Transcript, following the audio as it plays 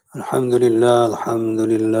الحمد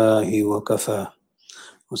لله وكفى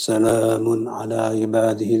وسلام على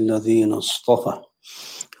عباده الذين اصطفى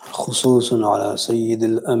خصوصا على سيد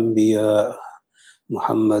الأنبياء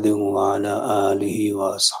محمد وعلى آله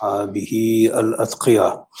وأصحابه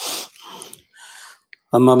الأتقياء.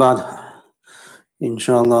 أما بعد,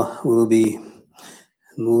 inshallah, we'll be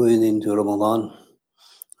moving into Ramadan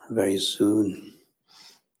very soon.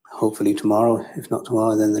 Hopefully tomorrow, if not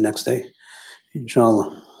tomorrow, then the next day,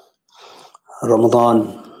 inshallah.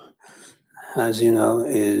 Ramadan, as you know,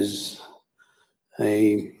 is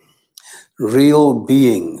a real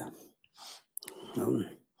being.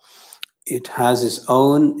 It has its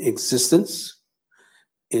own existence.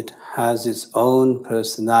 It has its own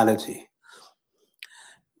personality.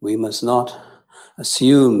 We must not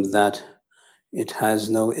assume that it has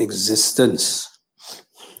no existence.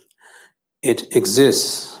 It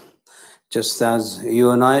exists just as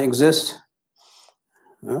you and I exist.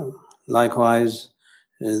 Likewise,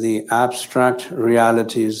 the abstract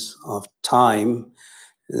realities of time,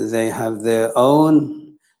 they have their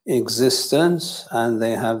own existence and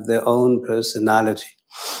they have their own personality.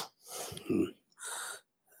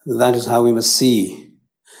 That is how we must see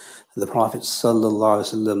the Prophet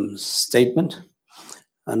ﷺ's statement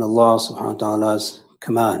and Allah subhanahu wa ta'ala's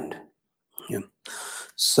command.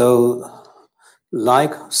 So,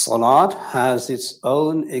 like Salat has its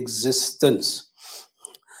own existence,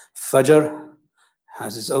 Fajr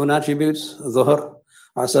has its own attributes, Dhuhr,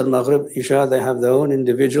 Asr, Maghrib, Isha, they have their own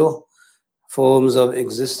individual forms of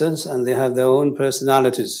existence and they have their own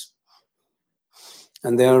personalities.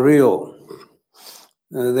 And they are real.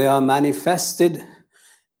 They are manifested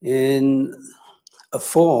in a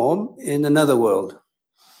form in another world,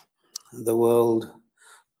 the world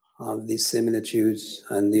of the similitudes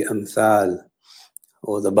and the amthal,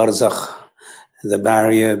 or the barzakh, the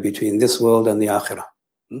barrier between this world and the akhirah.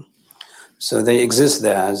 So they exist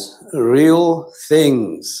there as real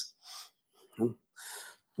things.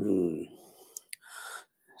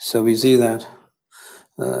 So we see that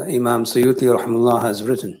Imam Suyuti rahimahullah has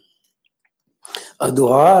written a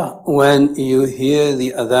dua when you hear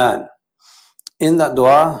the adhan. In that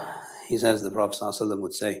dua, he says, the Prophet ﷺ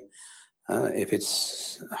would say, if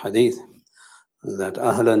it's hadith, that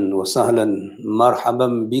ahlan wa sahlan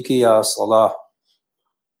marhaban biki ya salah.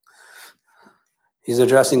 He's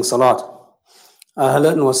addressing salat.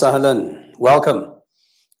 Ahlan wa sahlan, welcome.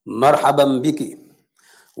 Marhaban biki,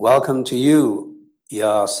 welcome to you,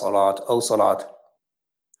 ya salat, O salat.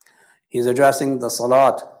 He's addressing the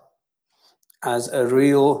salat as a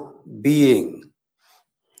real being.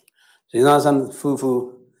 So it's not some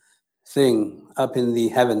foo-foo thing up in the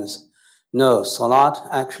heavens. No, salat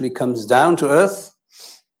actually comes down to earth,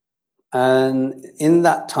 and in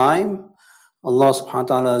that time, Allah subhanahu wa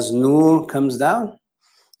ta'ala's nur comes down,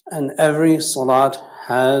 and every salat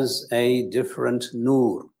has a different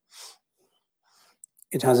nur.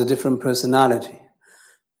 It has a different personality.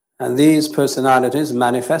 And these personalities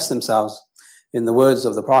manifest themselves in the words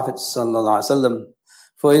of the Prophet sallallahu alaihi wasallam.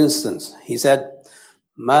 For instance, he said,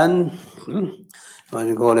 Man, what do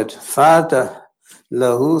you call it? Fata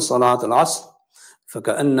lahu salat al-asr,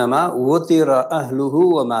 فَكَأَنَّمَا وُطِرَ أَهْلُهُ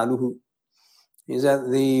وَمَالُهُ. He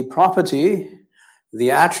said, the property,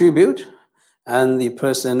 the attribute, and the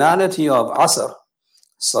personality of Asr,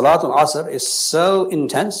 Salat al-Asr, is so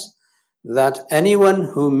intense that anyone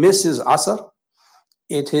who misses Asr,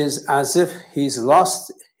 it is as if he's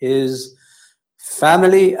lost his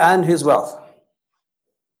family and his wealth.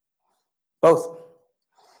 Both.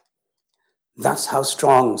 That's how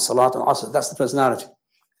strong Salat al-Asr, that's the personality.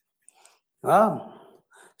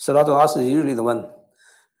 Salat al-Asr is usually the one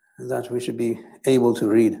that we should be able to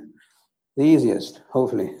read. The easiest,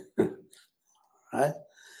 hopefully. Right?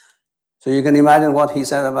 So you can imagine what he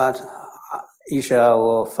said about Isha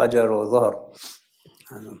or Fajr or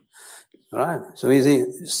Dhuhr. Right? So we see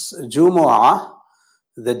Jumu'ah,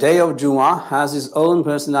 the day of Jumu'ah, has its own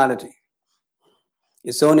personality,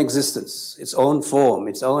 its own existence, its own form,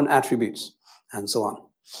 its own attributes, and so on.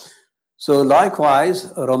 So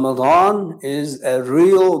likewise, Ramadan is a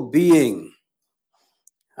real being,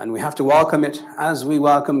 and we have to welcome it as we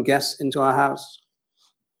welcome guests into our house.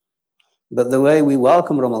 But the way we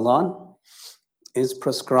welcome Ramadan is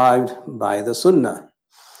prescribed by the Sunnah.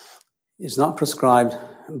 It's not prescribed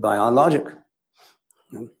by our logic.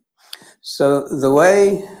 So the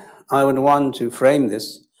way I would want to frame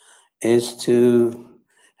this is to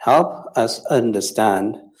help us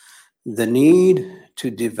understand the need to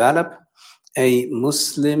develop a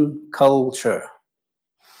Muslim culture.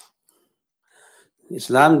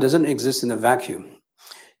 Islam doesn't exist in a vacuum.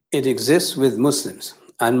 It exists with Muslims.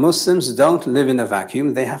 And Muslims don't live in a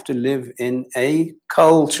vacuum. They have to live in a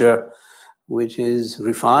culture which is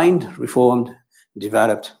refined, reformed,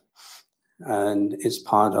 developed, and is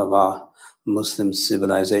part of our Muslim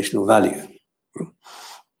civilizational value.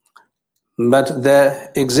 But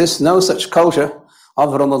there exists no such culture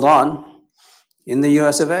of Ramadan in the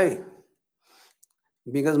US of A,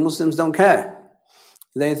 because Muslims don't care.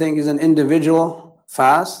 They think it's an individual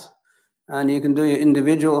fast, and you can do your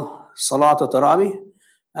individual Salat or Tarawih,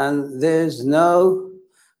 and there's no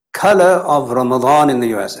color of Ramadan in the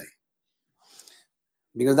USA,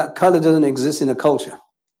 because that color doesn't exist in a culture.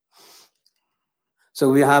 So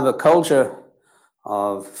we have a culture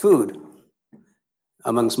of food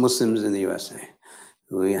amongst Muslims in the USA.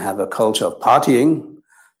 We have a culture of partying,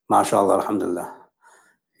 mashallah, alhamdulillah,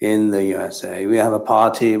 in the USA. We have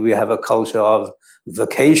a culture of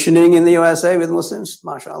vacationing in the USA with Muslims,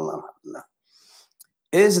 mashallah, alhamdulillah.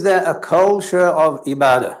 Is there a culture of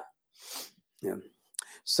ibadah? Yeah.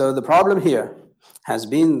 So the problem here has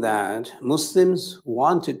been that Muslims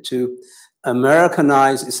wanted to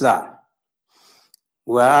Americanize Islam,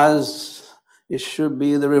 whereas it should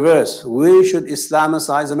be the reverse. We should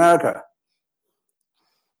Islamicize America.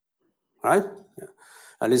 Right?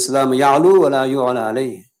 Al-Islam ya'lu wa la yu'ala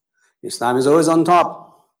alayh. Islam is always on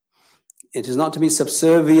top. It is not to be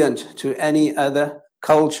subservient to any other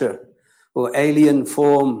culture or alien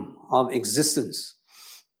form of existence.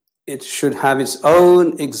 It should have its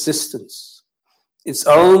own existence, its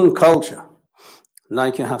own culture.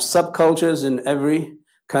 Like you have subcultures in every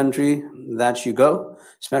country that you go,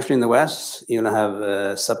 especially in the West. You'll have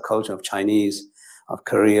a subculture of Chinese, of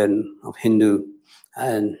Korean, of Hindu,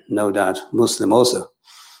 and no doubt Muslim also.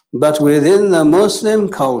 But within the Muslim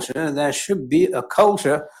culture, there should be a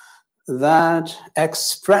culture that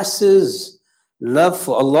expresses love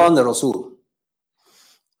for Allah and the Rasul.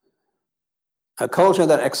 A culture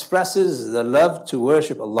that expresses the love to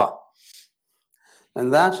worship Allah.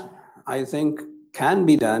 And that, I think, can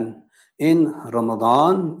be done in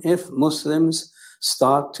Ramadan if Muslims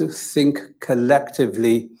start to think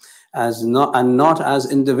collectively and not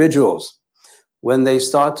as individuals. When they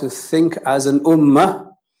start to think as an ummah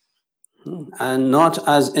and not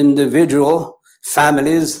as individual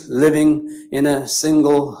families living in a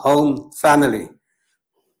single home family.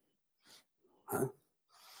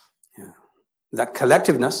 That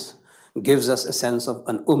collectiveness gives us a sense of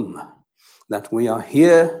an ummah, that we are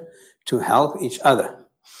here to help each other.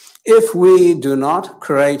 If we do not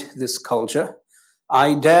create this culture,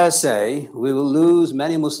 I dare say we will lose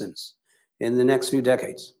many Muslims in the next few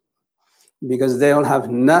decades, because they will have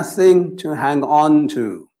nothing to hang on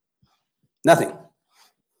to. Nothing.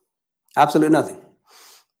 Absolutely nothing.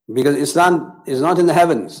 Because Islam is not in the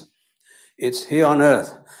heavens. It's here on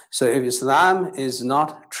earth. So if Islam is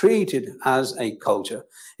not treated as a culture,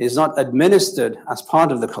 is not administered as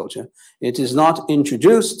part of the culture, it is not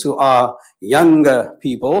introduced to our younger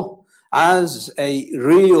people as a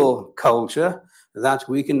real culture that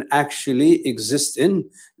we can actually exist in,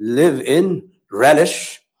 live in,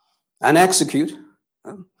 relish, and execute,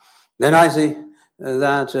 then I see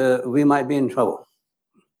that we might be in trouble.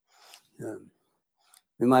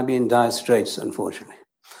 We might be in dire straits, unfortunately.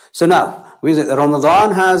 So now, we say that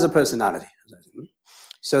Ramadan has a personality.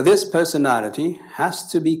 So this personality has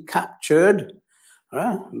to be captured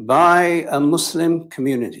by a Muslim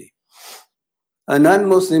community. A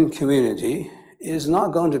non-Muslim community is not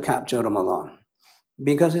going to capture Ramadan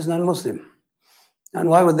because it's non-Muslim. And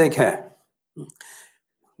why would they care?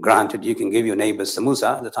 Granted, you can give your neighbors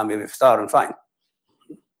samosa at the time of iftar and fine.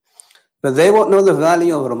 But they won't know the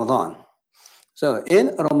value of Ramadan. So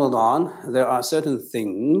in Ramadan, there are certain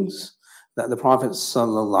things that the Prophet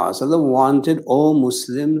ﷺ wanted all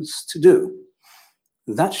Muslims to do.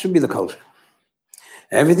 That should be the culture.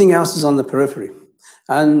 Everything else is on the periphery.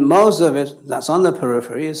 And most of it that's on the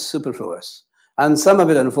periphery is superfluous. And some of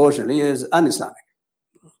it, unfortunately, is un-Islamic,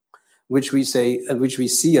 which we see,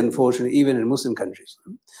 unfortunately, even in Muslim countries.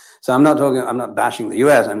 So I'm not bashing the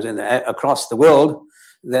US, I'm saying that across the world,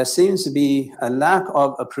 there seems to be a lack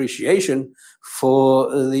of appreciation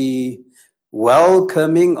for the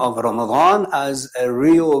welcoming of Ramadan as a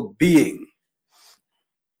real being.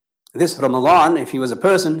 This Ramadan, if he was a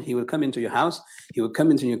person, he would come into your house, he would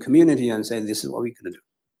come into your community and say, this is what we're going to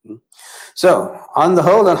do. So, on the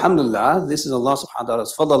whole, alhamdulillah, this is Allah subhanahu wa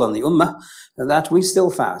ta'ala's fadl on the ummah, that we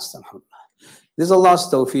still fast, alhamdulillah. This is Allah's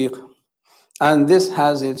tawfiq. And this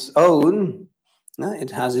has its own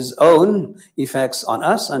effects on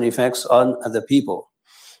us and effects on other people.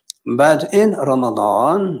 But in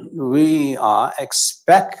Ramadan, we are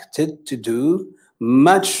expected to do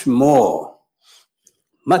much more.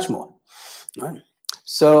 Much more. Right?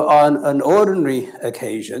 So on an ordinary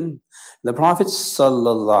occasion, the Prophet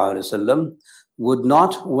ﷺ would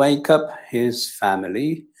not wake up his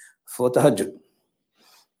family for tahajjud,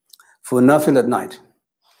 for nafil at night.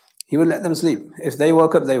 He would let them sleep. If they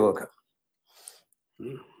woke up, they woke up.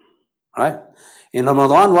 Right? In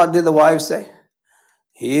Ramadan, what did the wives say?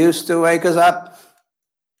 He used to wake us up.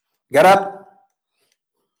 Get up.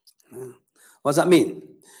 What does that mean?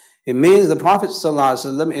 It means the Prophet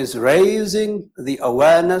ﷺ is raising the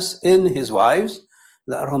awareness in his wives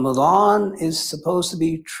that Ramadan is supposed to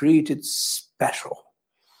be treated special.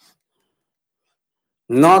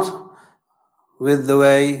 Not with the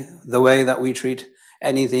way that we treat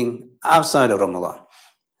anything outside of Ramadan.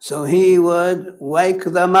 So he would wake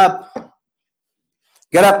them up.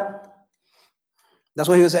 Get up. That's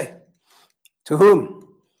what he would say. To whom?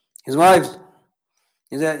 His wives.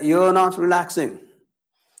 He said, you're not relaxing.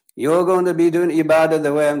 You're going to be doing ibadah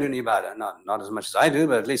the way I'm doing ibadah. Not as much as I do,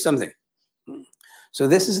 but at least something. So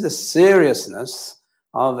this is the seriousness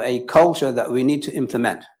of a culture that we need to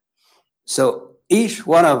implement. So each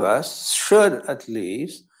one of us should at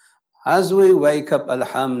least, as we wake up,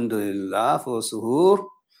 alhamdulillah, for suhoor,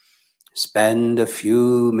 spend a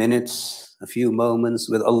few minutes, a few moments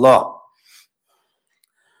with Allah.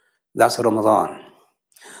 That's Ramadan.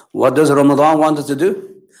 What does Ramadan want us to do?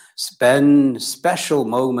 Spend special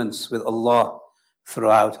moments with Allah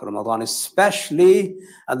throughout Ramadan, especially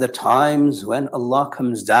at the times when Allah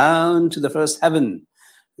comes down to the first heaven.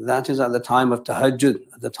 That is at the time of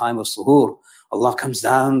tahajjud, at the time of suhoor. Allah comes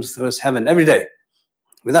down to the first heaven every day,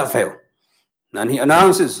 without fail. And He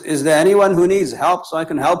announces, is there anyone who needs help so I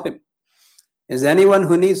can help him? Is there anyone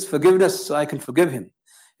who needs forgiveness so I can forgive him?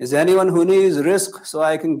 Is there anyone who needs rizq so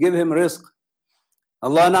I can give him rizq?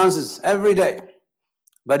 Allah announces every day.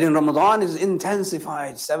 But in Ramadan, it is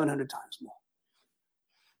intensified 700 times more.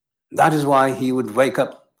 That is why He would wake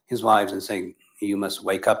up His wives and say, you must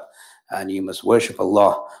wake up and you must worship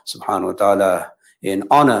Allah subhanahu wa ta'ala in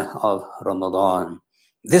honor of Ramadan.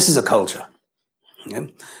 This is a culture.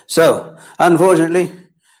 Okay? So, unfortunately,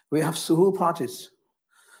 we have suhoor parties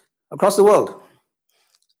across the world.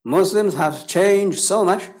 Muslims have changed so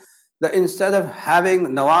much that instead of having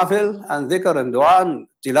nawafil and dhikr and dua and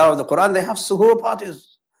tilawah of the Quran, they have suhoor parties.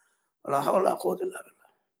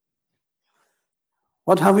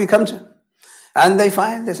 What have we come to? And they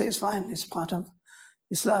say it's fine, it's part of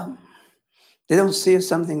Islam. They don't see it as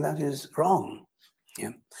something that is wrong.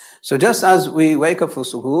 Yeah. So just as we wake up for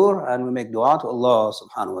suhoor and we make dua to Allah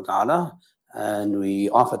subhanahu wa ta'ala, and we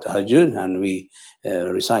offer tahajjud and we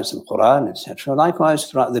recite some Quran, etc. Likewise,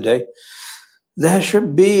 throughout the day, there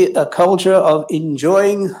should be a culture of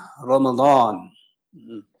enjoying Ramadan.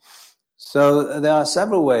 So there are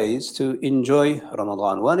several ways to enjoy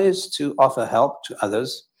Ramadan. One is to offer help to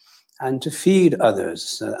others and to feed others.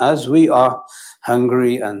 So as we are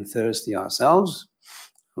hungry and thirsty ourselves,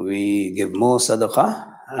 we give more sadaqah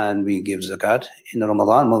and we give zakat in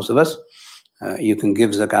Ramadan, most of us. You can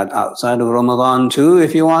give zakat outside of Ramadan too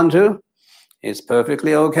if you want to. It's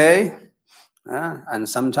perfectly okay. And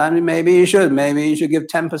sometimes maybe you should give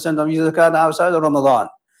 10% of your zakat outside of Ramadan.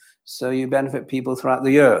 So you benefit people throughout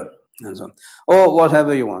the year. And so on, or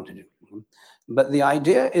whatever you want to do. But the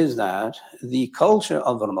idea is that the culture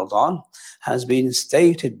of Ramadan has been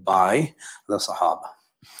stated by the Sahaba.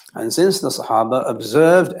 And since the Sahaba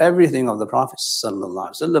observed everything of the Prophet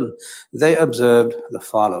ﷺ, they observed the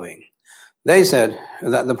following. They said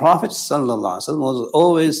that the Prophet ﷺ was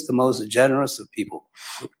always the most generous of people.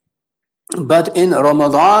 But in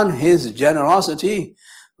Ramadan, his generosity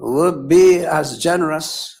would be as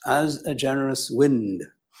generous as a generous wind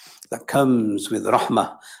that comes with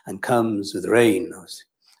rahmah and comes with rain.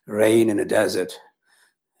 Rain in a desert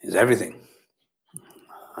is everything.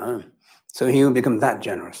 So he will become that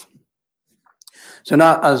generous. So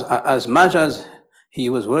now, as much as he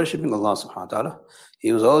was worshipping Allah subhanahu wa ta'ala,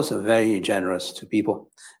 he was also very generous to people.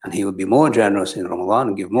 And he would be more generous in Ramadan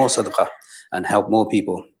and give more sadaqah and help more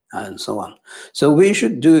people and so on. So we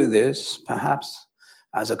should do this perhaps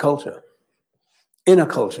as a culture, in a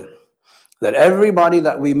culture, that everybody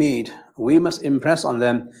that we meet, we must impress on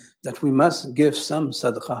them that we must give some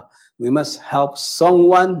sadaqah. We must help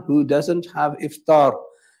someone who doesn't have iftar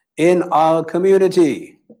in our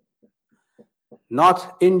community.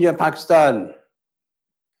 Not India, Pakistan.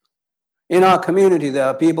 In our community, there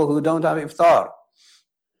are people who don't have iftar.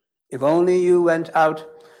 If only you went out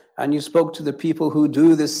and you spoke to the people who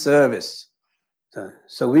do this service.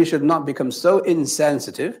 So we should not become so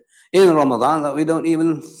insensitive in Ramadan that we don't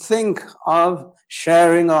even think of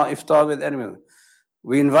sharing our iftar with anyone.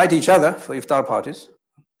 We invite each other for iftar parties.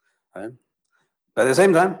 Right? But at the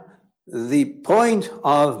same time, the point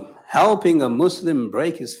of helping a Muslim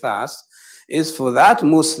break his fast is for that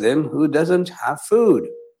Muslim who doesn't have food.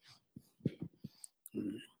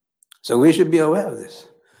 So we should be aware of this,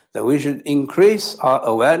 that we should increase our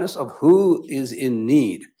awareness of who is in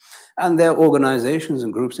need. And there are organizations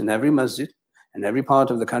and groups in every masjid, in every part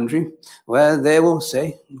of the country, where they will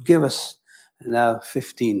say, give us now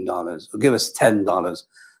 $15 or give us $10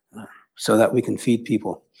 so that we can feed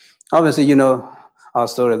people. Obviously, you know our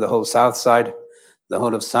story of the whole South Side. The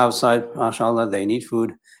whole of South Side, mashallah, they need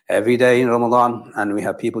food every day in Ramadan, and we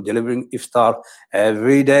have people delivering iftar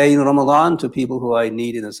every day in Ramadan to people who are in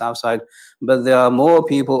need in the South Side. But there are more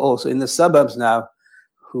people also in the suburbs now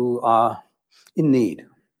who are in need.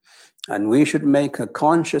 And we should make a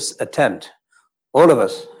conscious attempt, all of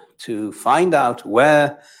us, to find out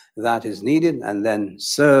where that is needed and then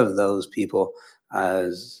serve those people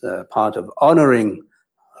as part of honoring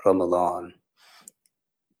Ramadan,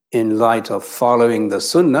 in light of following the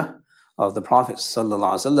sunnah of the Prophet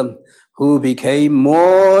ﷺ, who became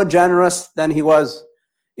more generous than he was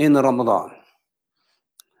in Ramadan.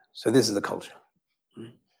 So this is the culture.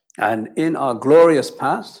 And in our glorious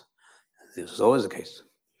past, this was always the case.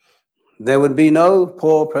 There would be no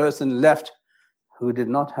poor person left who did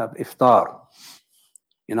not have iftar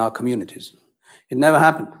in our communities. It never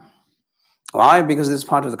happened. Why? Because this is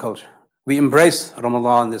part of the culture. We embrace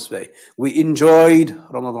Ramadan this way. We enjoyed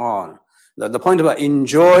Ramadan. The point about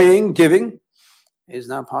enjoying giving is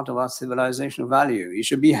now part of our civilizational value. You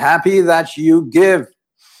should be happy that you give.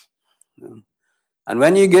 And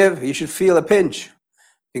when you give, you should feel a pinch,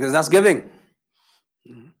 because that's giving.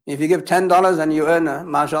 If you give $10 and you earn,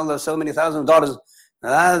 mashallah, so many $1,000s,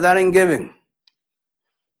 that ain't giving.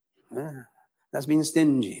 That's being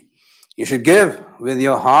stingy. You should give with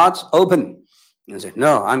your heart open. You say,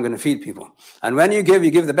 no, I'm going to feed people. And when you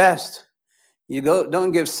give the best.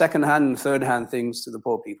 Don't give second-hand and third-hand things to the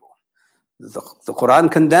poor people. The Quran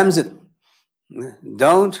condemns it.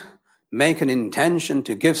 Don't make an intention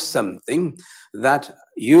to give something that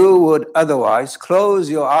you would otherwise close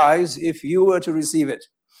your eyes if you were to receive it.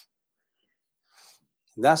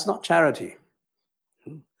 That's not charity.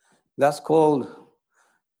 That's called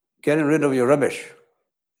getting rid of your rubbish.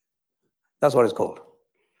 That's what it's called.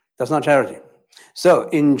 That's not charity. So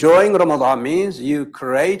enjoying Ramadan means you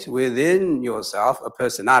create within yourself a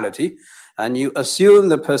personality, and you assume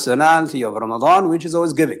the personality of Ramadan, which is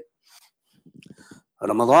always giving.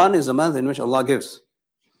 Ramadan is a month in which Allah gives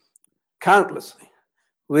countlessly,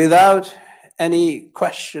 without any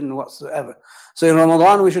question whatsoever. So in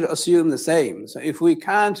Ramadan, we should assume the same. So if we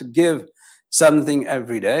can't give something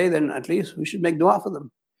every day, then at least we should make dua for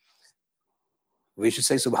them. We should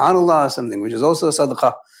say Subhanallah or something, which is also a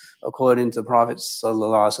sadaqah, according to the Prophet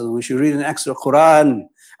ﷺ. We should read an extra Quran,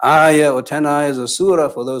 ayah or 10 ayahs or surah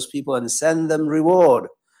for those people and send them reward,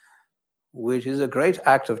 which is a great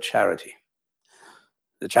act of charity.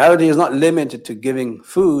 The charity is not limited to giving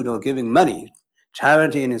food or giving money.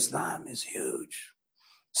 Charity in Islam is huge.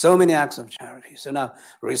 So many acts of charity. So now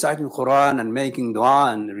reciting Quran and making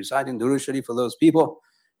dua and reciting Durood Sharif for those people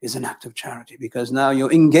is an act of charity, because now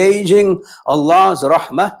you're engaging Allah's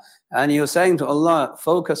rahmah and you're saying to Allah,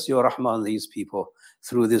 focus your rahmah on these people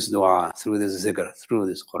through this dua, through this zikr, through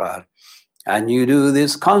this Quran. And you do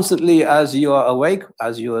this constantly as you are awake,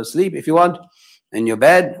 as you are asleep, if you want, in your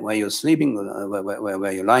bed, where you're sleeping,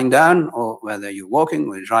 where you're lying down, or whether you're walking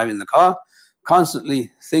or you're driving the car.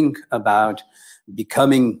 Constantly think about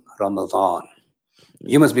becoming Ramadan.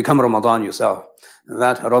 You must become Ramadan yourself.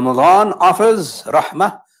 That Ramadan offers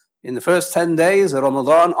rahmah in the first 10 days,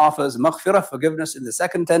 Ramadan offers maghfirah, forgiveness in the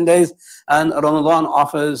second 10 days, and Ramadan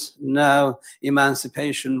offers now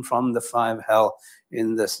emancipation from the 5 hell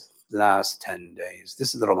in this last 10 days.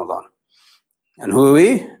 This is the Ramadan. And who are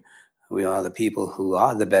we? We are the people who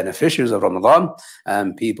are the beneficiaries of Ramadan,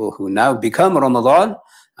 and people who now become Ramadan,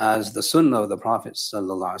 as the sunnah of the Prophet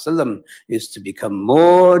ﷺ is to become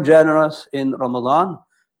more generous in Ramadan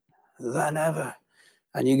than ever.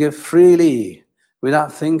 And you give freely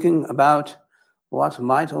without thinking about what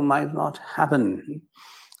might or might not happen.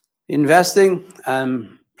 Investing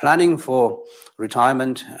and planning for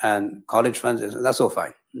retirement and college funds, that's all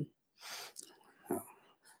fine. I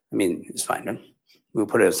mean, it's fine, right? We'll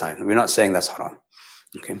put it aside. We're not saying that's haram.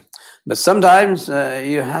 Okay. But sometimes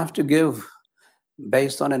you have to give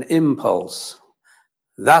based on an impulse.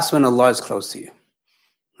 That's when Allah is close to you.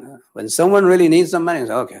 When someone really needs some money,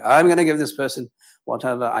 say, okay, I'm going to give this person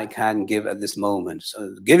whatever I can give at this moment.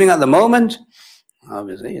 So giving at the moment,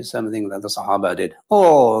 obviously, is something that the Sahaba did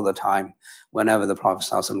all the time. Whenever the Prophet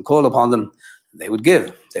ﷺ called upon them, they would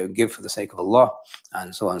give. They would give for the sake of Allah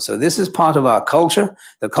and so on. So this is part of our culture,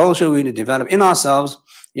 the culture we need to develop in ourselves,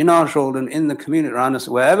 in our children, in the community around us.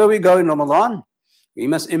 Wherever we go in Ramadan, we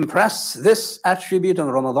must impress this attribute of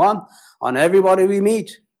Ramadan on everybody we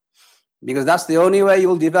meet, because that's the only way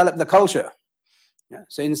you'll develop the culture. Yeah.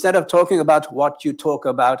 So instead of talking about what you talk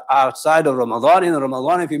about outside of Ramadan, in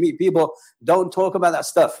Ramadan, if you meet people, don't talk about that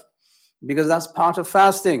stuff, because that's part of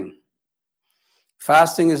fasting.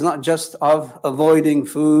 Fasting is not just of avoiding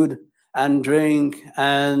food and drink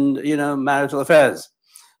and, marital affairs.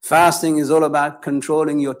 Fasting is all about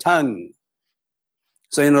controlling your tongue.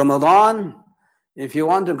 So in Ramadan, if you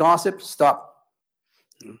want to gossip, stop.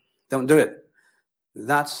 Don't do it.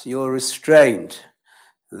 That's your restraint.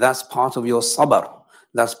 That's part of your sabr.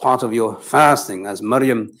 That's part of your fasting. As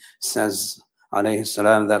Maryam says, alayhi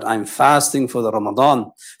salam, that I'm fasting for the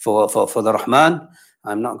Ramadan, for the Rahman.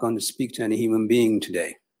 I'm not going to speak to any human being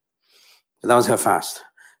today. So that was her fast.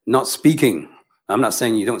 Not speaking. I'm not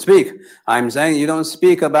saying you don't speak. I'm saying you don't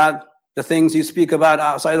speak about the things you speak about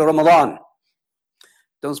outside of Ramadan.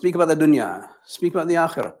 Don't speak about the dunya. Speak about the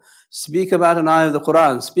akhirah. Speak about an ayah of the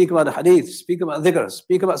Quran. Speak about a hadith. Speak about dhikr.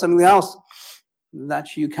 Speak about something else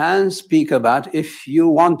that you can speak about if you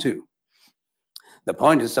want to. The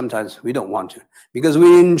point is sometimes we don't want to, because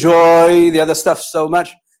we enjoy the other stuff so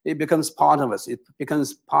much. It becomes part of us. It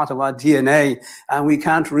becomes part of our DNA, and we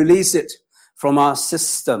can't release it from our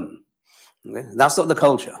system. Okay? That's not the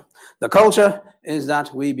culture. The culture is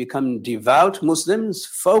that we become devout Muslims,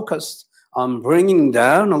 focused on bringing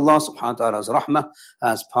down Allah subhanahu wa ta'ala's rahmah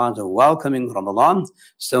as part of welcoming Ramadan.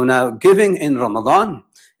 So now giving in Ramadan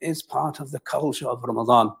is part of the culture of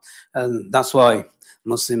Ramadan. And that's why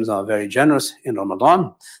Muslims are very generous in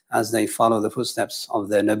Ramadan, as they follow the footsteps of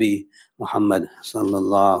their Nabi Muhammad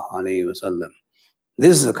sallallahu alayhi wasallam.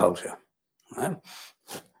 This is the culture. Right?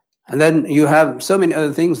 And then you have so many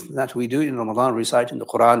other things that we do in Ramadan, reciting the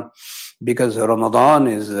Quran, because Ramadan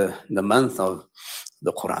is the month of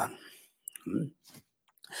the Quran.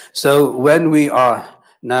 So when we are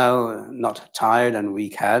now not tired and we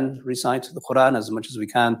can recite the Quran as much as we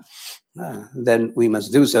can, then we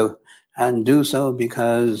must do so, and do so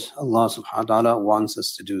because Allah subhanahu wa ta'ala wants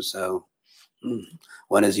us to do so.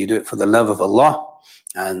 One is you do it for the love of Allah,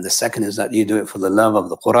 and the second is that you do it for the love of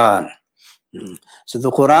the Quran. So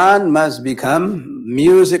the Quran must become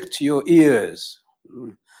music to your ears.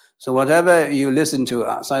 So whatever you listen to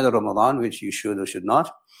outside of Ramadan, which you should or should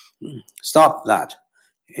not, stop that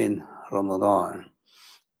in Ramadan.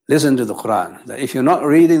 Listen to the Quran. If you're not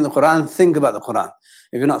reading the Quran, think about the Quran.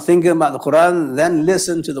 If you're not thinking about the Quran, then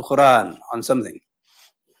listen to the Quran on something,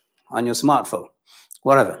 on your smartphone,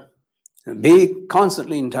 whatever. Be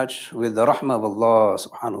constantly in touch with the rahmah of Allah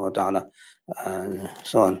subhanahu wa ta'ala, and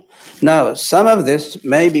so on. Now, some of this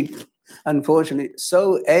may be, unfortunately,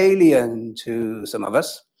 so alien to some of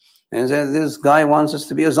us. And this guy wants us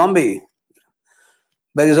to be a zombie.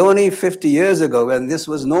 But it's only 50 years ago when this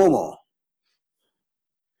was normal.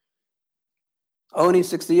 Only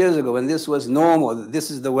 60 years ago when this was normal.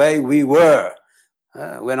 This is the way we were.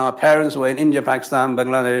 When our parents were in India, Pakistan,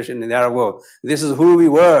 Bangladesh, and in the Arab world. This is who we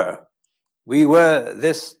were. We were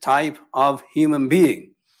this type of human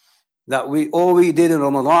being. That all we did in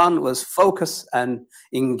Ramadan was focus and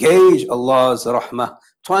engage Allah's rahmah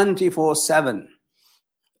 24/7.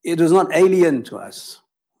 It was not alien to us.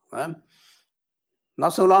 Right? Not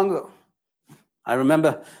so long ago. I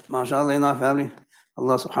remember, mashallah, in our family,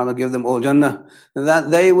 Allah subhanahu wa ta'ala give them all Jannah, that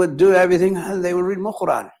they would do everything and they would read more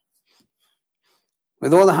Quran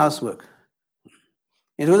with all the housework.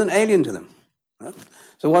 It wasn't alien to them. Right?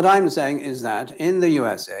 So what I'm saying is that in the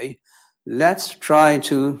USA, let's try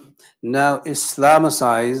to now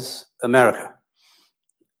Islamicize America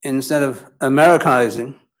instead of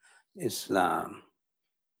Americanizing Islam.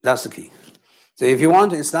 That's the key. So if you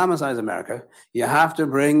want to Islamicize America, you have to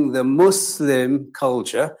bring the Muslim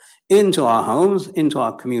culture into our homes, into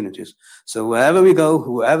our communities. So wherever we go,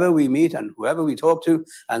 whoever we meet and whoever we talk to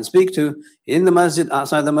and speak to, in the masjid,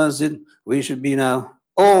 outside the masjid, we should be now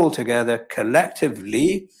all together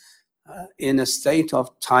collectively in a state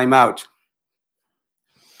of timeout.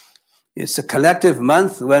 It's a collective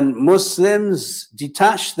month when Muslims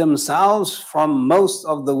detach themselves from most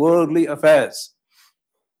of the worldly affairs.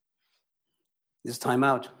 This time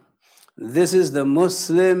out. This is the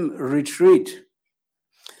Muslim retreat.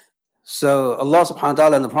 So Allah subhanahu wa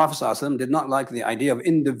ta'ala and the Prophet sallallahu alaihi wasallam did not like the idea of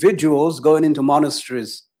individuals going into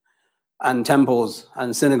monasteries and temples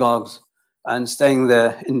and synagogues and staying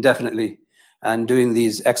there indefinitely and doing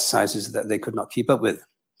these exercises that they could not keep up with.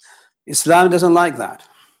 Islam doesn't like that.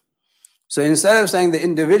 So instead of saying the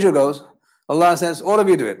individual goes, Allah says, all of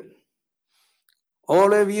you do it.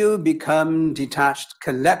 all of you become detached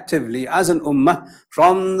collectively as an ummah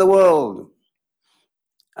from the world,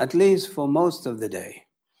 at least for most of the day,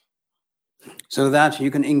 so that you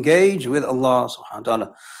can engage with Allah subhanahu wa ta'ala.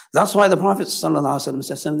 That's why the Prophet sallallahu alaihi wasallam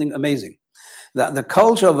says something amazing, that the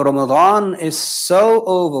culture of Ramadan is so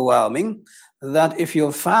overwhelming that if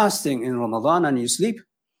you're fasting in Ramadan and you sleep,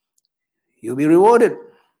 you'll be rewarded.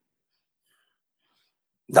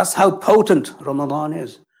 That's how potent Ramadan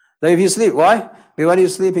is. So if you sleep, why? Because when you're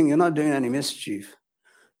sleeping, you're not doing any mischief.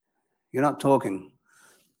 You're not talking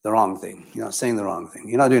the wrong thing. You're not saying the wrong thing.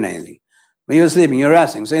 You're not doing anything. When you're sleeping, you're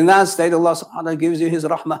resting. So in that state, Allah subhanahu wa ta'ala gives you His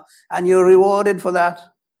rahmah, and you're rewarded for that.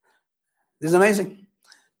 This is amazing.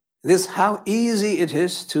 This is how easy it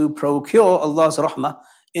is to procure Allah's rahmah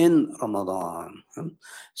in Ramadan.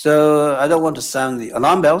 So I don't want to sound the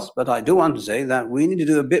alarm bells, but I do want to say that we need to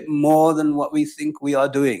do a bit more than what we think we are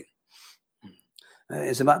doing.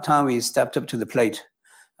 It's about time we stepped up to the plate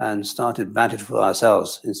and started batting for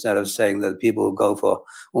ourselves, instead of saying that people who go for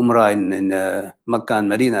Umrah in Makkah and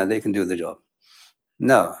Medina, they can do the job.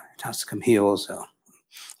 No, it has to come here also.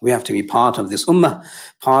 We have to be part of this ummah,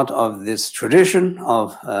 part of this tradition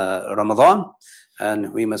of Ramadan,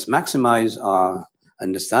 and we must maximize our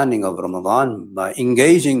understanding of Ramadan by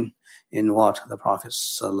engaging in what the Prophet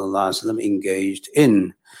ﷺ engaged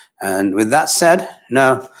in. And with that said,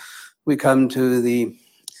 now we come to the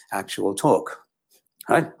actual talk,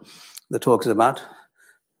 right? The talk is about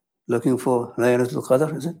looking for Laylatul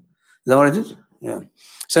Qadr, is it? Is that what it is? Yeah.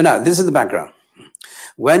 So now, this is the background.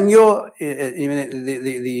 When you're,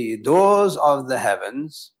 the doors of the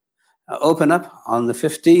heavens open up on the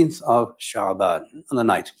 15th of Sha'ban, on the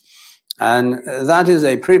night. And that is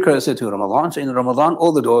a precursor to Ramadan. So in Ramadan,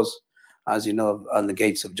 all the doors, as you know, on the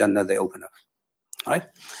gates of Jannah, they open up, right?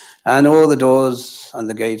 And all the doors and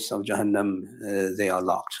the gates of Jahannam, they are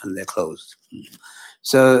locked and they're closed.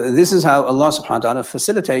 So this is how Allah subhanahu wa ta'ala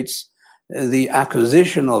facilitates the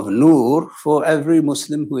acquisition of nur for every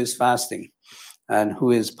Muslim who is fasting and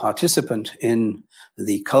who is participant in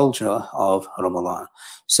the culture of Ramadan.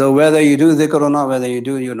 So whether you do dhikr or not, whether you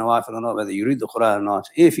do your nawafil or not, whether you read the Quran or not,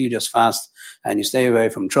 if you just fast and you stay away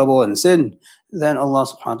from trouble and sin, then Allah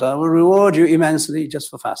subhanahu wa ta'ala will reward you immensely just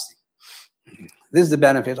for fasting. This is the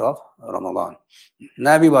benefit of Ramadan. And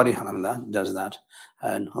everybody, alhamdulillah, does that.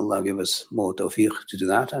 And Allah give us more tawfiq to do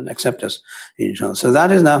that and accept us, inshallah. So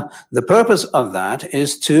that is now, the purpose of that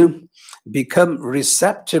is to become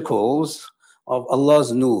receptacles of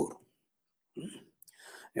Allah's nur.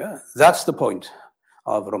 Yeah, that's the point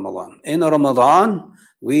of Ramadan. In Ramadan,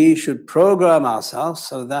 we should program ourselves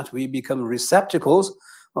so that we become receptacles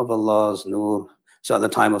of Allah's nur. So at the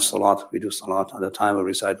time of salat, we do salat. At the time of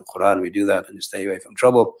recite the Quran, we do that and you stay away from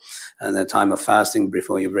trouble. And at the time of fasting,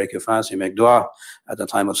 before you break your fast, you make dua. At the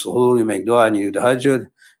time of suhoor, you make dua and you do tahajjud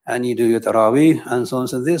and you do your tarawih and so on.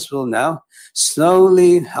 So this will now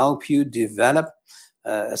slowly help you develop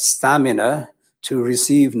stamina to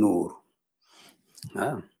receive nur.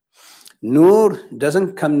 Nur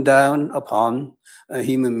doesn't come down upon a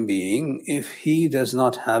human being if he does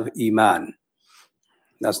not have iman.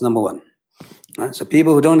 That's number one. Right? So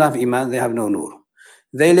people who don't have iman, they have no nur.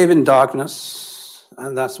 They live in darkness,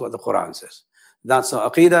 and that's what the Quran says. That's our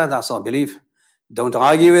aqidah, that's our belief. Don't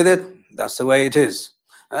argue with it. That's the way it is.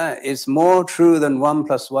 It's more true than 1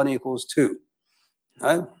 + 1 = 2.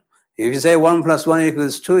 Right? If you say 1 + 1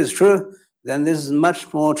 = 2 is true, then this is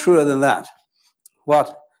much more truer than that.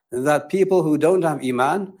 What? That people who don't have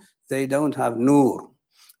iman, they don't have nur,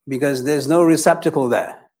 because there's no receptacle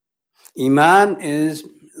there. Iman is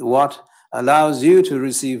what allows you to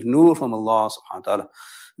receive nur from Allah subhanahu wa ta'ala.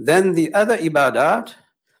 Then the other ibadat,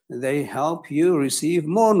 they help you receive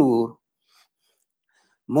more nur,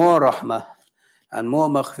 more rahmah, and more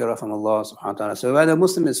maghfirah from Allah subhanahu wa ta'ala. So when a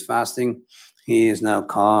Muslim is fasting, he is now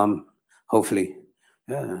calm, hopefully.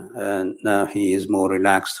 And now he is more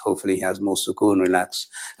relaxed. Hopefully he has more sukoon, relaxed.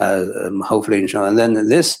 Hopefully, inshallah. And then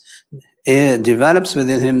this develops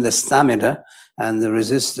within him the stamina and the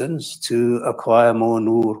resistance to acquire more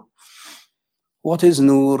nur. What is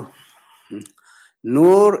nur?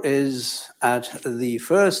 Nur is, at the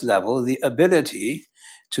first level, the ability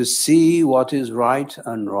to see what is right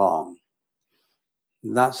and wrong.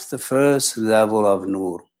 That's the first level of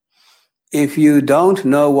nur. If you don't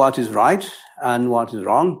know what is right and what is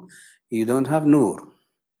wrong, you don't have nur.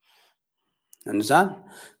 Understand?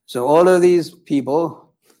 So all of these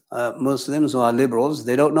people, Muslims who are liberals,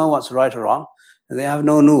 they don't know what's right or wrong. They have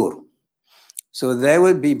no nur. So they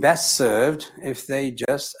would be best served if they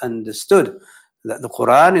just understood that the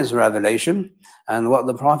Quran is revelation and what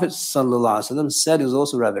the Prophet ﷺ said is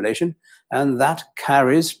also revelation, and that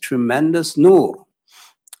carries tremendous nur.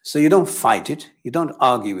 So you don't fight it, you don't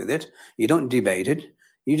argue with it, you don't debate it,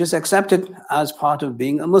 you just accept it as part of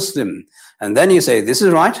being a Muslim. And then you say, this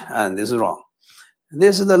is right and this is wrong.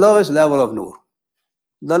 This is the lowest level of nur.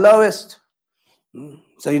 The lowest.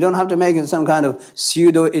 So you don't have to make it some kind of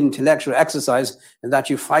pseudo-intellectual exercise that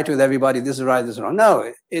you fight with everybody, this is right, this is wrong.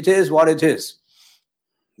 No, it is what it is.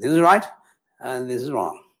 This is right and this is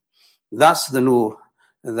wrong. That's the nur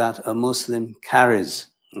that a Muslim carries.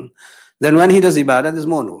 Then when he does ibadah, there's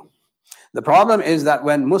more nur. The problem is that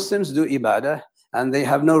when Muslims do ibadah and they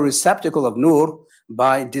have no receptacle of nur,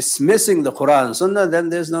 by dismissing the Quran and Sunnah, then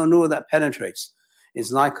there's no nur that penetrates.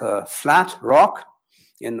 It's like a flat rock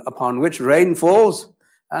upon which rain falls,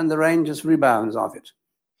 and the rain just rebounds off it.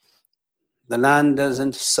 The land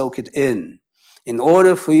doesn't soak it in. In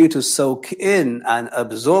order for you to soak in and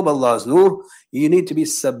absorb Allah's nur, you need to be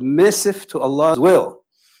submissive to Allah's will.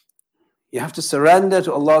 You have to surrender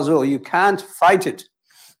to Allah's will. You can't fight it.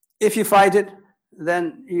 If you fight it,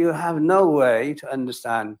 then you have no way to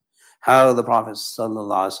understand how the Prophet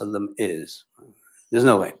ﷺ is. There's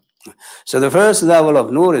no way. So the first level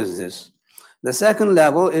of nur is this. The second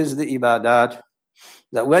level is the ibadat.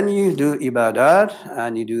 That when you do ibadat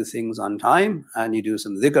and you do things on time and you do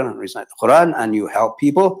some dhikr and recite the Quran and you help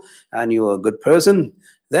people and you're a good person,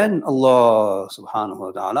 then Allah subhanahu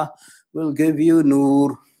wa ta'ala will give you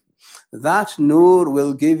nur. That nur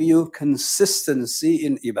will give you consistency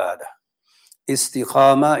in ibadah,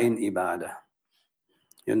 istiqama in ibadah.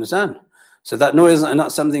 You understand? So that nur is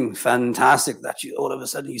not something fantastic that you all of a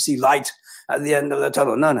sudden you see light at the end of the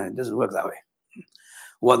tunnel. No, it doesn't work that way.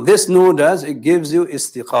 What this nur does, it gives you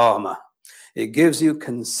istiqama. It gives you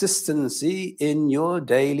consistency in your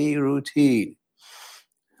daily routine.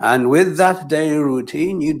 And with that daily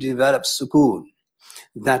routine, you develop sukoon,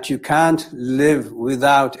 that you can't live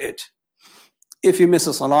without it. If you miss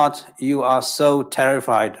a salat, you are so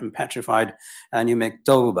terrified and petrified, and you make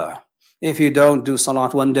tawbah. If you don't do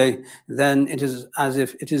salat one day, then it is as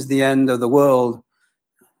if it is the end of the world.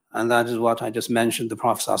 And that is what I just mentioned. The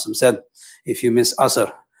Prophet ﷺ said, if you miss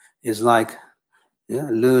Asr, it's like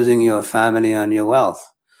losing your family and your wealth.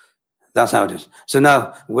 That's how it is. So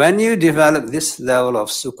now, when you develop this level of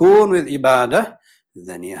sukoon with ibadah,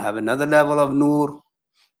 then you have another level of nur.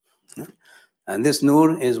 And this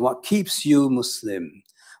nur is what keeps you Muslim,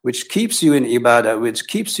 which keeps you in ibadah, which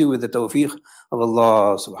keeps you with the tawfiq of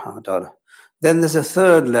Allah subhanahu wa ta'ala. Then there's a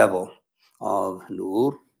third level of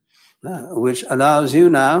nur, which allows you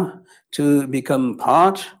now to become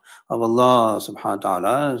part of Allah subhanahu wa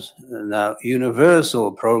ta'ala's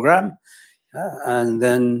universal program, and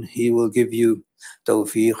then He will give you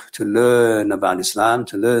tawfiq to learn about Islam,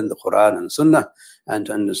 to learn the Quran and Sunnah, and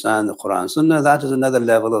to understand the Quran and Sunnah. That is another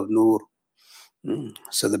level of nur.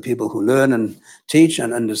 So the people who learn and teach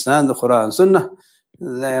and understand the Quran and Sunnah,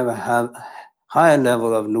 they have a higher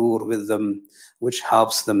level of nur with them, which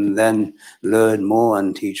helps them then learn more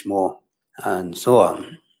and teach more, and so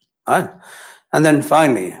on. Right? And then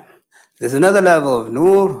finally, there's another level of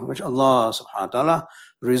nur which Allah subhanahu wa ta'ala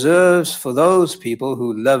reserves for those people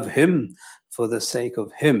who love Him for the sake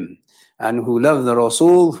of Him, and who love the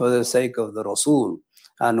Rasul for the sake of the Rasul,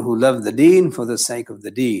 and who love the Deen for the sake of the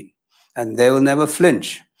Deen. And they will never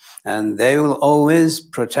flinch, and they will always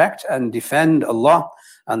protect and defend Allah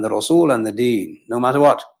and the Rasul and the Deen, no matter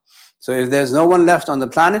what. So if there's no one left on the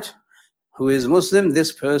planet who is Muslim,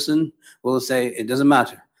 this person will say, it doesn't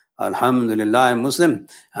matter. Alhamdulillah, I'm Muslim,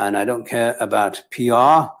 and I don't care about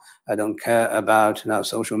PR. I don't care about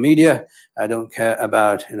social media. I don't care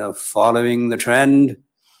about following the trend,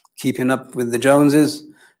 keeping up with the Joneses.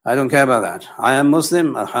 I don't care about that. I am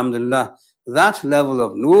Muslim, alhamdulillah. That level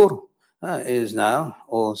of nur is now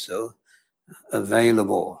also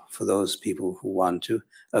available for those people who want to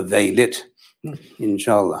avail it,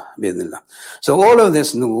 inshallah, bi'idhnillah. So all of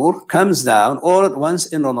this nur comes down all at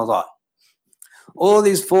once in Ramadan. All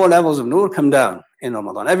these 4 levels of nur come down in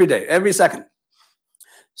Ramadan, every day, every second.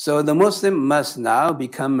 So the Muslim must now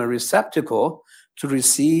become a receptacle to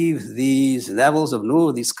receive these levels of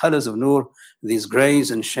nur, these colors of nur, these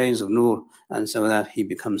grays and shades of nur, and so that he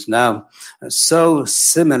becomes now so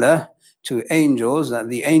similar to angels that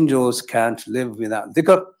the angels can't live without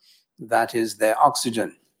dhikr. That is their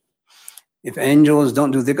oxygen. If angels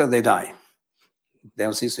don't do dhikr, they die.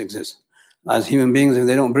 They'll cease to exist. As human beings, if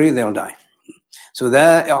they don't breathe, they'll die. So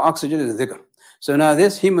their oxygen is dhikr. So now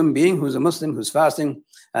this human being who's a Muslim, who's fasting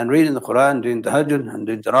and reading the Quran, doing tahajjud and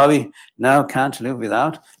doing tarawih, now can't live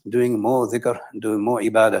without doing more dhikr, doing more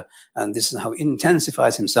ibadah. And this is how he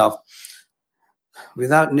intensifies himself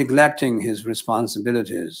without neglecting his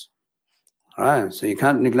responsibilities. All right, so you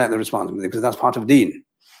can't neglect the responsibility because that's part of deen.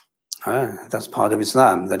 That's part of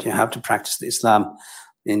Islam, that you have to practice the Islam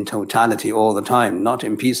in totality all the time, not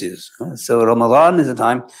in pieces. So Ramadan is a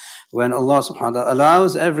time when Allah subhanahu wa ta'ala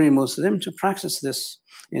allows every Muslim to practice this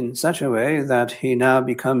in such a way that he now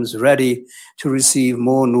becomes ready to receive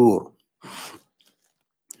more nur.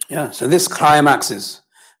 So this climaxes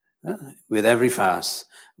with every fast,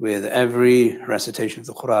 with every recitation of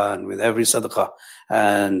the Quran, with every sadaqah,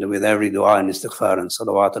 and with every dua and istighfar and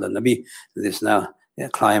salawat ala nabi. This now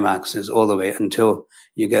climaxes all the way until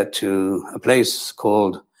you get to a place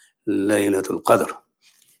called Laylatul Qadr.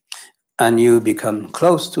 And you become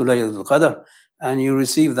close to Laylatul Qadr, and you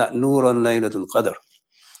receive that nur on Laylatul Qadr.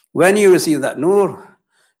 When you receive that nur,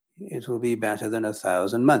 it will be better than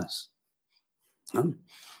 1,000 months.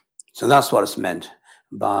 So that's what it's meant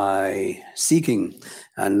by seeking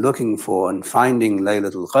and looking for and finding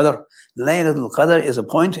Laylatul Qadr. Laylatul Qadr is a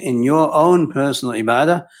point in your own personal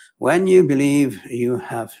ibadah when you believe you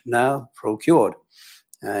have now procured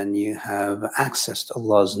and you have accessed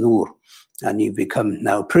Allah's nur, and you become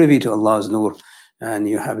now privy to Allah's nur, and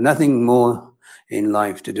you have nothing more in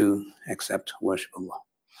life to do except worship Allah.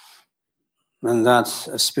 And that's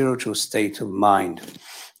a spiritual state of mind.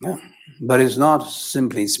 But it's not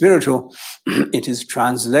simply spiritual, it is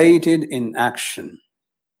translated in action.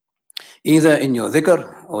 Either in your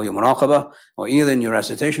dhikr or your muraqabah, or either in your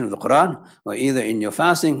recitation of the Quran, or either in your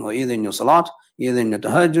fasting, or either in your salat, either in your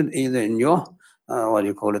tahajjud, either in your,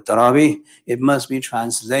 taraweeh. It must be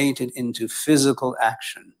translated into physical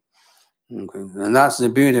action. Okay. And that's the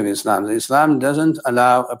beauty of Islam. Islam doesn't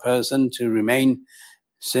allow a person to remain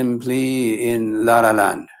simply in La La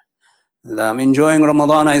Land. I'm enjoying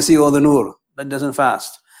Ramadan, I see all the nur, but doesn't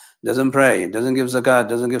fast, doesn't pray, doesn't give zakat,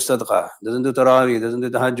 doesn't give sadaqah, doesn't do taraweeh, doesn't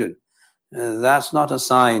do tahajjud. That's not a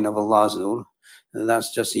sign of Allah's nur.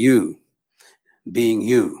 That's just you being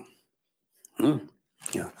you.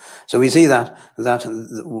 So we see that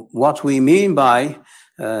what we mean by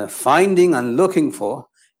finding and looking for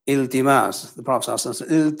iltimas, the Prophet says,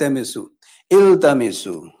 iltamisu,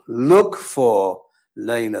 look for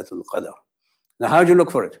Laylatul Qadr. Now, how do you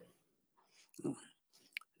look for it?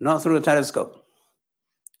 Not through a telescope.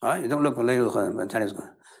 All right? You don't look for Laylatul Qadr by a telescope.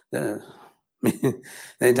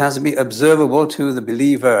 It has to be observable to the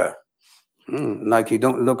believer. Like you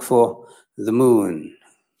don't look for the moon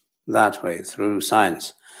that way through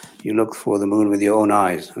science. You look for the moon with your own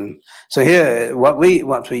eyes. So here, what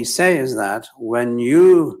we say is that when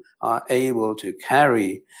you are able to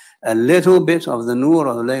carry a little bit of the nur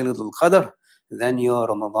of Laylatul Qadr, then your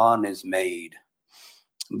Ramadan is made.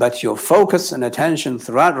 But your focus and attention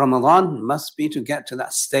throughout Ramadan must be to get to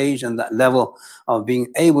that stage and that level of being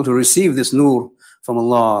able to receive this nur from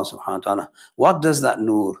Allah subhanahu wa ta'ala. What does that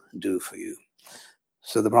nur do for you?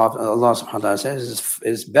 So the Prophet, Allah subhanahu wa ta'ala says,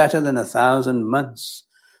 is better than 1,000 months,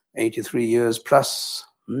 83 years plus.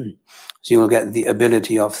 So you will get the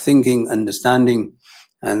ability of thinking, understanding,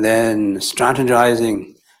 and then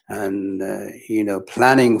strategizing and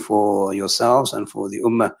planning for yourselves and for the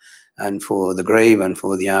ummah and for the grave and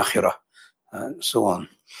for the akhirah and so on.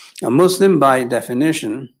 A Muslim by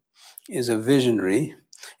definition is a visionary,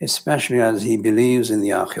 especially as he believes in the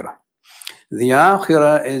akhirah. The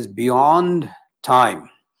akhirah is beyond time,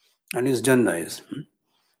 and his Jannah is.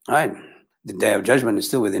 Right? The day of judgment is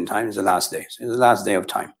still within time. It's the last day. It's the last day of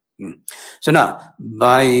time. So now,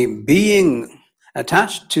 by being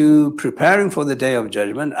attached to preparing for the day of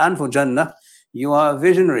judgment and for Jannah, you are a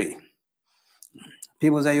visionary.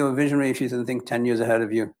 People say you're a visionary if you think 10 years ahead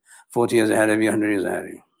of you, 40 years ahead of you, 100 years ahead of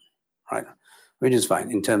you. Right? Which is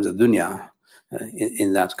fine. In terms of dunya,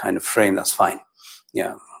 in that kind of frame, that's fine.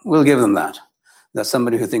 Yeah, we'll give them that. That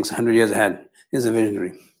somebody who thinks 100 years ahead is a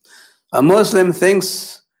visionary. A Muslim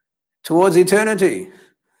thinks towards eternity.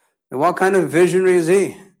 What kind of visionary is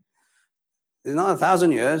he? It's not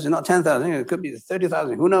 1,000 years, it's not 10,000, it could be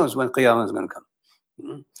 30,000. Who knows when Qiyamah is going to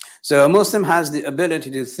come? So a Muslim has the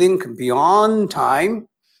ability to think beyond time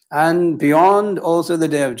and beyond also the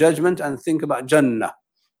day of judgment and think about Jannah.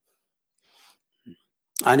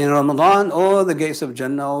 And in Ramadan, all the gates of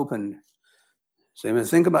Jannah opened. So you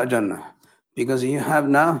must think about Jannah because you have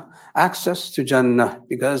now access to Jannah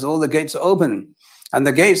because all the gates are open. And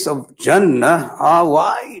the gates of Jannah are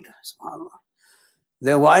wide. SubhanAllah.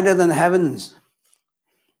 They're wider than heavens.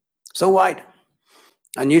 So wide.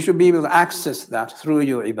 And you should be able to access that through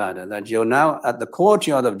your ibadah, that you're now at the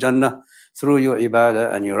courtyard of Jannah through your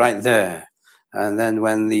ibadah and you're right there. And then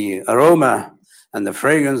when the aroma and the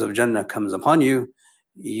fragrance of Jannah comes upon you,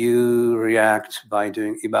 you react by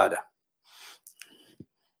doing ibadah.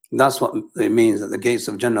 That's what it means that the gates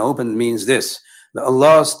of Jannah open, means this, that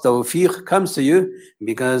Allah's tawfiq comes to you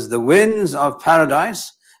because the winds of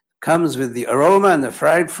paradise comes with the aroma and the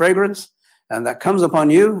fragrance, and that comes upon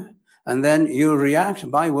you, and then you react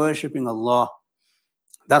by worshipping Allah.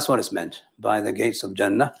 That's what it's meant by the gates of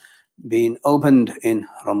Jannah being opened in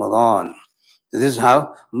Ramadan. This is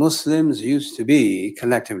how Muslims used to be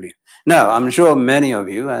collectively. Now, I'm sure many of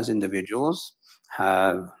you as individuals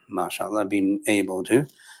have, mashallah, been able to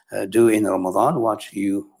do in Ramadan what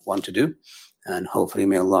you want to do. And hopefully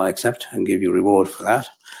may Allah accept and give you reward for that,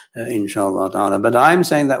 inshallah ta'ala. But I'm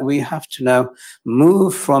saying that we have to now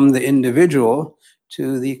move from the individual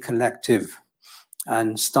to the collective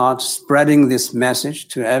and start spreading this message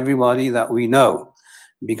to everybody that we know,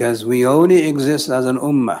 because we only exist as an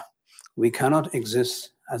ummah. We cannot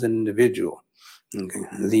exist as an individual. Okay.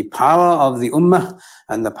 The power of the ummah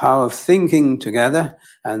and the power of thinking together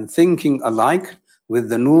and thinking alike with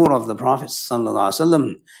the nur of the Prophet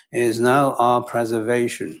ﷺ is now our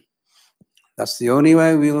preservation. That's the only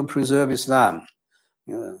way we will preserve Islam,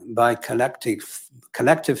 by collective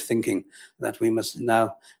thinking, that we must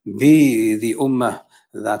now be the ummah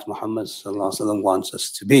that Muhammad ﷺ wants us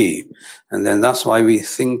to be. And then that's why we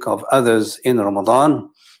think of others in Ramadan,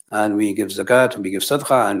 and we give zakat, and we give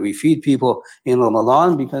sadaqah, and we feed people in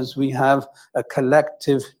Ramadan, because we have a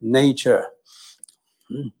collective nature.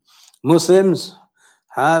 Muslims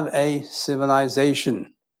have a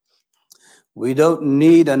civilization. We don't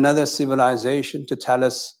need another civilization to tell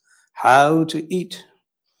us how to eat,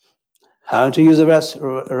 how to use a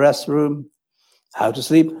restroom, how to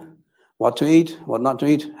sleep, what to eat, what not to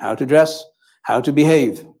eat, how to dress, how to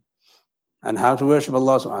behave, and how to worship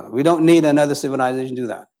Allah subhanahu wa ta'ala. We don't need another civilization to do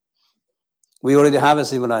that. We already have a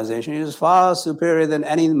civilization. It is far superior than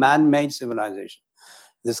any man-made civilization.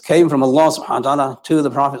 This came from Allah subhanahu wa ta'ala to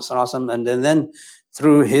the Prophet sallallahu alaihi wasallam, and then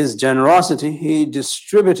through his generosity, he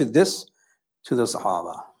distributed this to the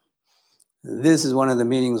Sahaba. This is one of the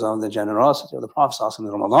meanings of the generosity of the Prophet sallallahu alaihi wasallam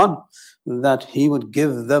in Ramadan, that he would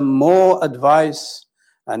give them more advice,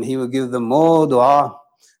 and he would give them more dua,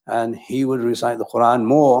 and he would recite the Quran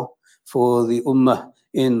more for the ummah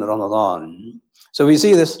in Ramadan. So we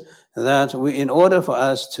see this, that in order for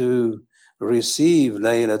us to receive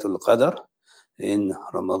Laylatul Qadr in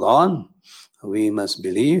Ramadan, we must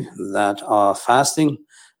believe that our fasting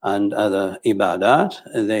and other ibadat,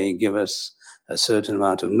 they give us a certain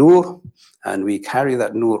amount of nur, and we carry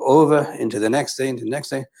that nur over into the next day,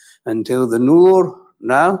 until the nur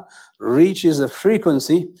now reaches a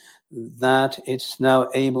frequency that it's now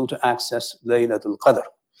able to access Laylatul Qadr,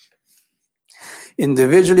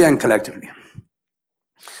 individually and collectively.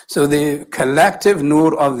 So the collective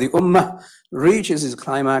nur of the ummah reaches its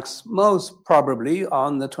climax most probably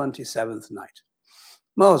on the 27th night.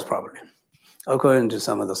 Most probably, according to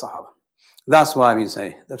some of the Sahaba. That's why we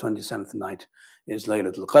say the 27th night is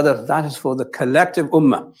Laylatul Qadr. That is for the collective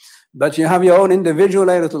ummah. But you have your own individual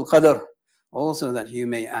Laylatul Qadr also that you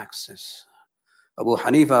may access. Abu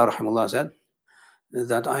Hanifa rahimahullah said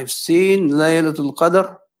that I've seen Laylatul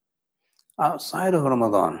Qadr outside of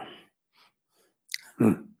Ramadan.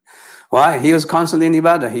 Why? He was constantly in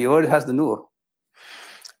ibadah. He already has the nur.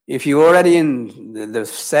 If you're already in the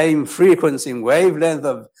same frequency and wavelength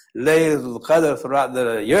of Laylatul Qadr throughout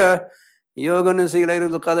the year, you're going to see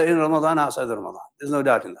Laylatul Qadr in Ramadan, outside of Ramadan. There's no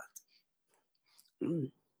doubt in that.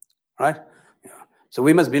 Right? Yeah. So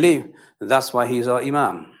we must believe that's why he's our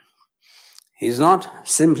Imam. He's not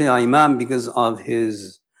simply our Imam because of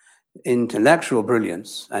his intellectual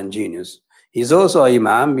brilliance and genius. He's also our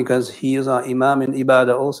Imam because he is our Imam in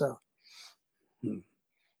Ibadah also.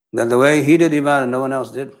 That the way he did Ibadah, no one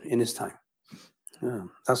else did in his time. Yeah,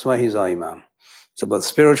 that's why he's our Imam. So both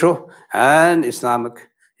spiritual and Islamic,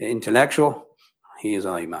 intellectual, he is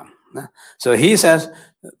our Imam. So he says,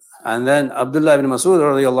 and then Abdullah ibn Masud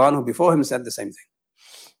radiallahu anhu before him said the same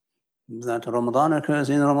thing. That Ramadan occurs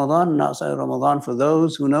in Ramadan and outside Ramadan for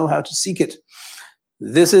those who know how to seek it.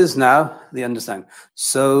 This is now the understanding.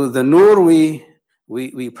 So the nur we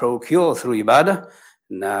procure through Ibadah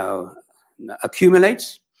now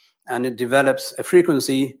accumulates, and it develops a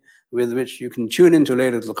frequency with which you can tune into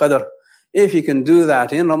Laylatul Qadr. If you can do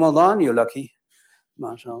that in Ramadan, you're lucky.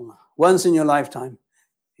 MashaAllah. Once in your lifetime,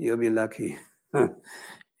 you'll be lucky. If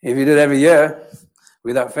you do it every year,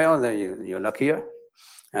 without fail, then you're luckier.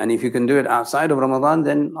 And if you can do it outside of Ramadan,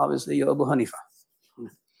 then obviously you're Abu Hanifa.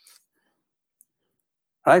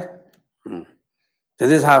 Right? So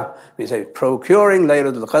this is how we say procuring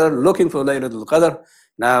Laylatul Qadr, looking for Laylatul Qadr.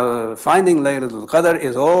 Now, finding Laylatul Qadr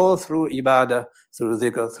is all through ibadah, through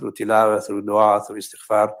dhikr, through tilawah, through dua, through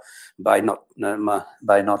istighfar, by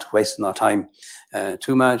not wasting our time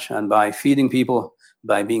too much, and by feeding people,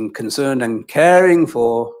 by being concerned and caring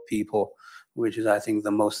for people which is, I think,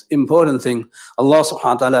 the most important thing. Allah subhanahu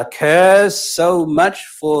wa ta'ala cares so much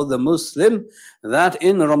for the Muslim that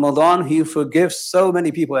in Ramadan he forgives so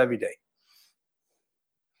many people every day.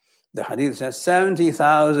 The hadith says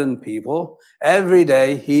 70,000 people every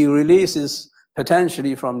day he releases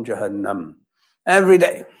potentially from Jahannam. Every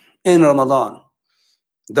day in Ramadan.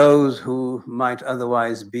 Those who might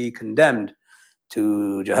otherwise be condemned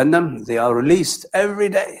to Jahannam, they are released every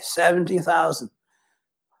day, 70,000.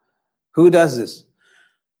 Who does this?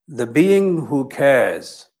 The being who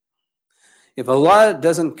cares. If Allah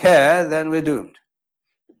doesn't care, then we're doomed.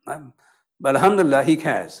 But alhamdulillah, He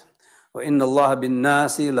cares. وَإِنَّ اللَّهَ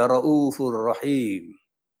بِالنَّاسِ لَرَؤُوفٌ رَحِيمٌ.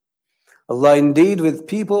 Allah indeed with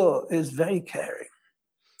people is very caring.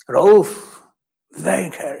 Ra'uf, very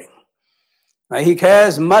caring. He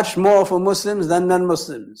cares much more for Muslims than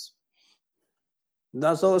non-Muslims.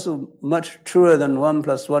 That's also much truer than 1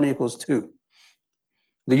 + 1 = 2.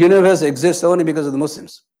 The universe exists only because of the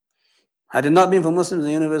Muslims. Had it not been for Muslims,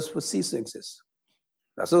 the universe would cease to exist.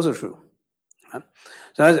 That's also true.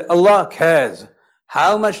 So Allah cares.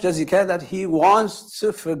 How much does He care? That He wants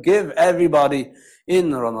to forgive everybody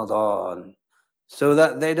in Ramadan so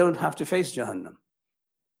that they don't have to face Jahannam.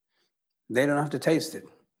 They don't have to taste it.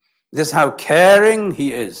 This is how caring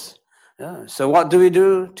He is. Yeah. So what do we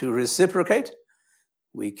do to reciprocate?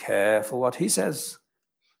 We care for what He says.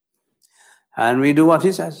 And we do what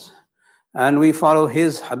He says. And we follow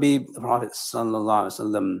His Habib, the Prophet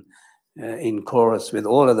ﷺ, in chorus with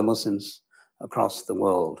all of the Muslims across the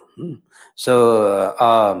world.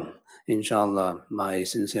 So, inshallah, my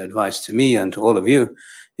sincere advice to me and to all of you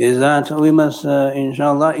is that we must,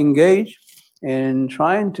 inshallah, engage in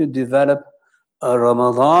trying to develop a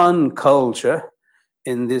Ramadan culture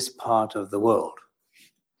in this part of the world.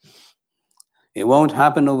 It won't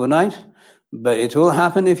happen overnight, but it will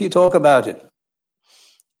happen if you talk about it.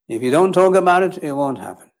 If you don't talk about it, it won't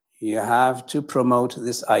happen. You have to promote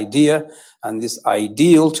this idea and this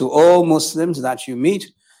ideal to all Muslims that you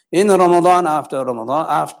meet in Ramadan, after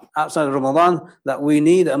Ramadan, outside of Ramadan, that we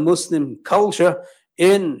need a Muslim culture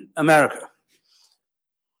in America.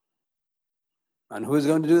 And who is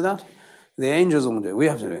going to do that? The angels will do it. We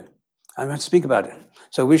have to do it. And we have to speak about it.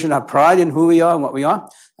 So we should have pride in who we are and what we are,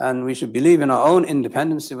 and we should believe in our own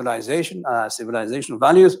independent civilization, civilizational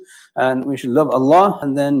values, and we should love Allah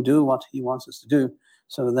and then do what He wants us to do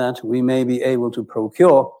so that we may be able to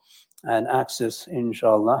procure and access,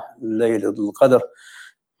 inshallah, Laylatul Qadr.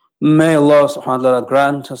 May Allah subhanahu wa ta'ala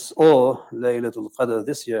grant us all Laylatul Qadr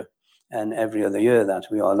this year and every other year that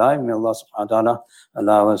we are alive. May Allah subhanahu wa ta'ala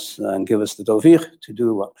allow us and give us the tawfiq to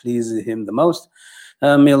do what pleases Him the most.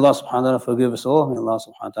 May Allah subhanahu wa ta'ala forgive us all. May Allah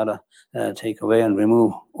subhanahu wa ta'ala take away and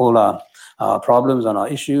remove all our problems and our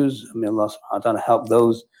issues. May Allah subhanahu wa ta'ala help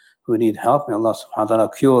those who need help. May Allah subhanahu wa ta'ala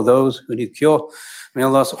cure those who need cure. May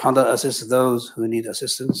Allah subhanahu wa ta'ala assist those who need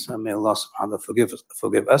assistance. And may Allah subhanahu wa ta'ala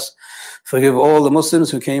forgive us. Forgive all the Muslims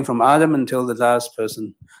who came from Adam until the last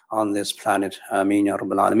person on this planet. Ameen ya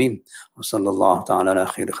Rabbal Alameen. Wa sallallahu ta'ala ala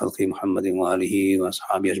khayri khalqi Muhammadin wa alihi wa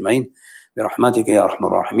ashabi ajma'in. Bi rahmatika ya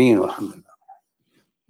arhamar rahimin. Walhamdulillah.